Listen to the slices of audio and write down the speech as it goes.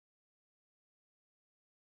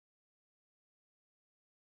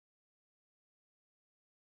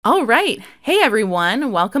All right. Hey,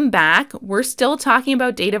 everyone. Welcome back. We're still talking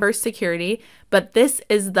about Dataverse Security, but this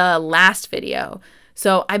is the last video.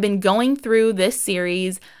 So I've been going through this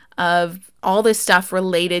series of all this stuff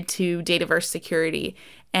related to Dataverse Security,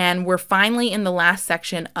 and we're finally in the last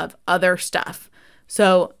section of other stuff.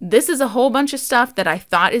 So this is a whole bunch of stuff that I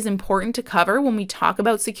thought is important to cover when we talk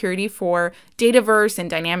about security for Dataverse and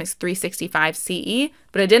Dynamics 365 CE,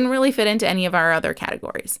 but it didn't really fit into any of our other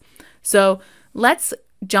categories. So let's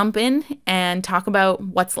jump in and talk about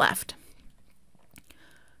what's left.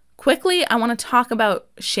 Quickly, I want to talk about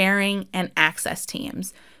sharing and access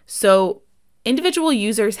teams. So individual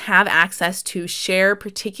users have access to share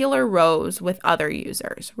particular rows with other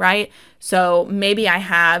users, right? So maybe I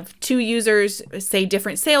have two users, say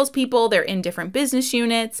different salespeople, they're in different business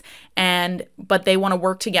units, but they want to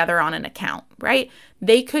work together on an account, right?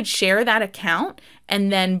 They could share that account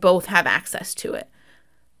and then both have access to it.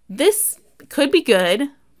 This could be good,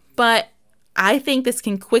 but I think this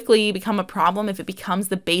can quickly become a problem if it becomes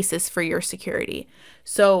the basis for your security.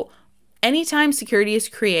 So anytime security is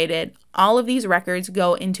created, all of these records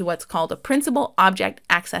go into what's called a Principal Object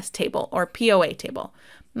Access Table, or POA table.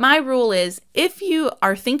 My rule is if you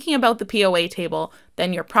are thinking about the POA table,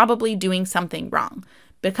 then you're probably doing something wrong,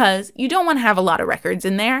 because you don't want to have a lot of records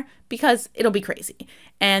in there because it'll be crazy.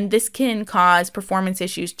 And this can cause performance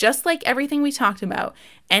issues, just like everything we talked about.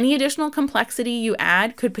 Any additional complexity you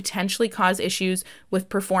add could potentially cause issues with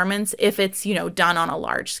performance if it's, done on a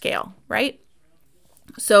large scale, right?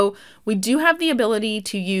 So we do have the ability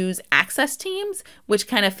to use access teams, which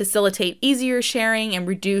kind of facilitate easier sharing and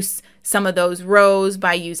reduce some of those rows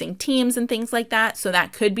by using teams and things like that. So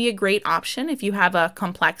that could be a great option if you have a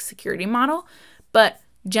complex security model. But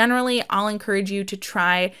generally, I'll encourage you to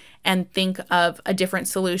try and think of a different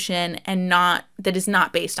solution that is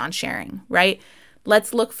not based on sharing, right?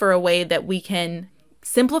 Let's look for a way that we can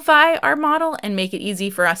simplify our model and make it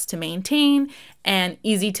easy for us to maintain and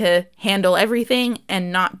easy to handle everything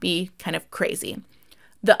and not be kind of crazy.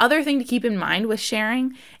 The other thing to keep in mind with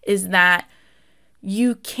sharing is that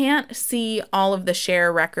you can't see all of the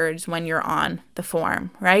share records when you're on the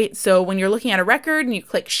form, right? So when you're looking at a record and you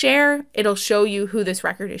click share, it'll show you who this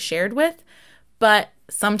record is shared with, but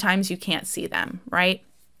sometimes you can't see them, right?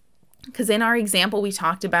 Because in our example, we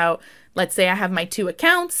talked about, let's say I have my two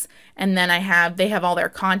accounts and then they have all their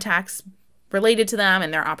contacts related to them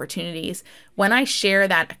and their opportunities. When I share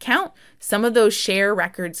that account, some of those share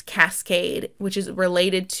records cascade, which is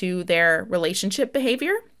related to their relationship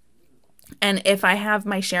behavior. And if I have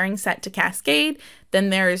my sharing set to cascade, then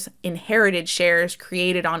there's inherited shares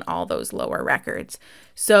created on all those lower records.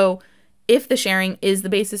 So if the sharing is the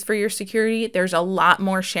basis for your security, there's a lot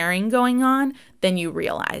more sharing going on than you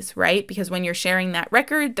realize, right? Because when you're sharing that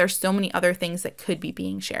record, there's so many other things that could be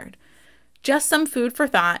being shared. Just some food for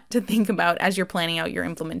thought to think about as you're planning out your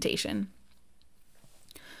implementation.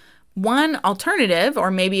 One alternative, or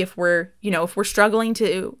maybe if we're struggling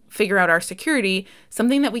to figure out our security,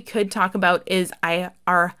 something that we could talk about is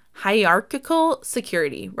our hierarchical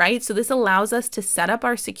security, right? So this allows us to set up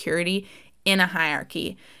our security in a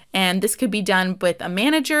hierarchy. And this could be done with a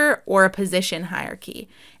manager or a position hierarchy.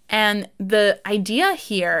 And the idea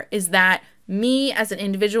here is that me as an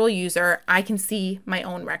individual user, I can see my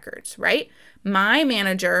own records, right? My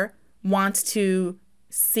manager wants to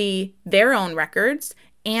see their own records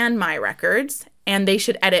and my records, and they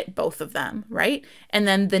should edit both of them, right? And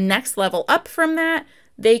then the next level up from that,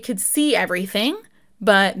 they could see everything,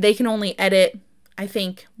 but they can only edit, I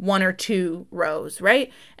think, one or two rows,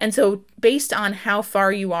 right? And so based on how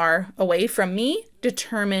far you are away from me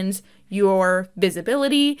determines your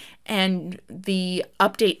visibility and the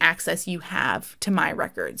update access you have to my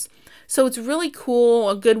records. So it's really cool,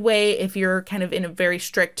 a good way if you're kind of in a very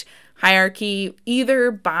strict hierarchy,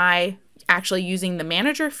 either by actually using the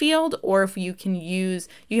manager field, or if you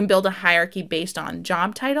can build a hierarchy based on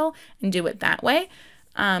job title and do it that way.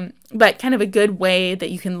 But kind of a good way that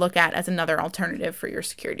you can look at as another alternative for your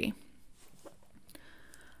security.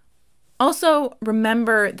 Also,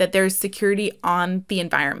 remember that there's security on the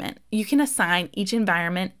environment. You can assign each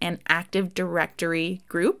environment an Active Directory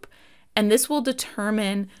group, and this will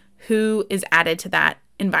determine who is added to that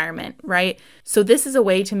environment, right? So this is a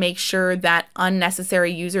way to make sure that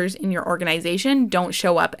unnecessary users in your organization don't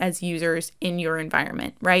show up as users in your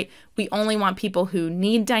environment, right? We only want people who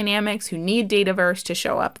need Dynamics, who need Dataverse to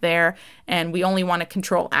show up there, and we only want to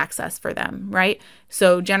control access for them, right?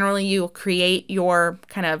 So generally you'll create your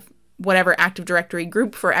kind of whatever Active Directory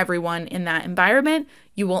group for everyone in that environment.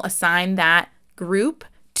 You will assign that group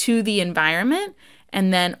to the environment,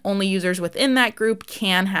 and then only users within that group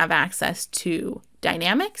can have access to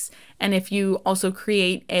Dynamics. And if you also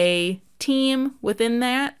create a team within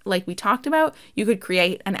that, like we talked about, you could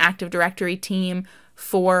create an Active Directory team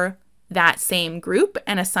for that same group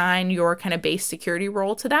and assign your kind of base security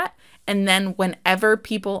role to that. And then whenever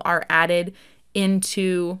people are added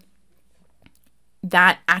into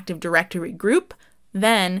that Active Directory group,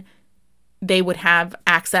 then they would have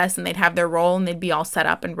access and they'd have their role and they'd be all set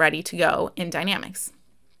up and ready to go in Dynamics.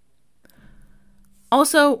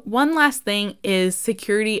 Also, one last thing is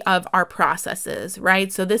security of our processes,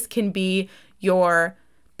 right? So this can be your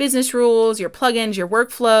business rules, your plugins, your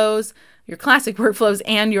workflows, your classic workflows,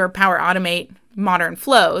 and your Power Automate modern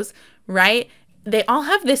flows, right? They all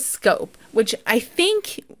have this scope, which I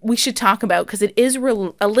think we should talk about because it is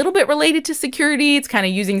a little bit related to security. It's kind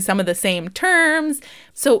of using some of the same terms.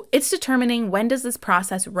 So it's determining when does this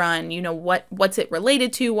process run? You know, what's it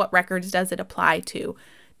related to? What records does it apply to?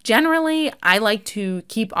 Generally, I like to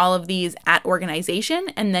keep all of these at organization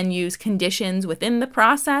and then use conditions within the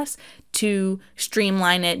process to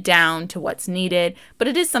streamline it down to what's needed. But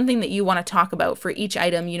it is something that you want to talk about for each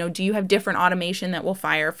item. You know, do you have different automation that will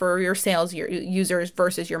fire for your sales users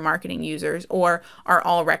versus your marketing users, or are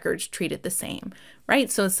all records treated the same, right?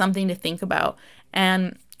 So it's something to think about.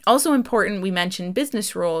 And also important, we mentioned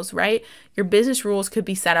business rules, right? Your business rules could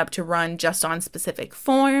be set up to run just on specific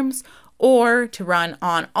forms, or to run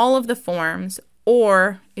on all of the forms,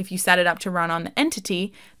 or if you set it up to run on the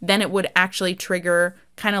entity, then it would actually trigger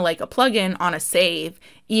kind of like a plugin on a save,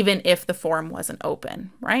 even if the form wasn't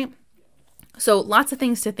open, right? So lots of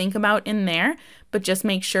things to think about in there, but just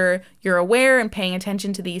make sure you're aware and paying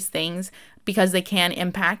attention to these things because they can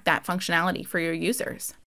impact that functionality for your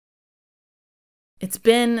users. It's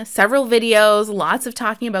been several videos, lots of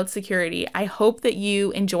talking about security. I hope that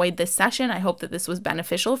you enjoyed this session. I hope that this was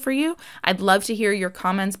beneficial for you. I'd love to hear your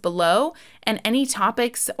comments below and any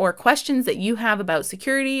topics or questions that you have about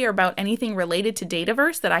security or about anything related to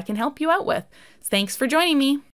Dataverse that I can help you out with. Thanks for joining me.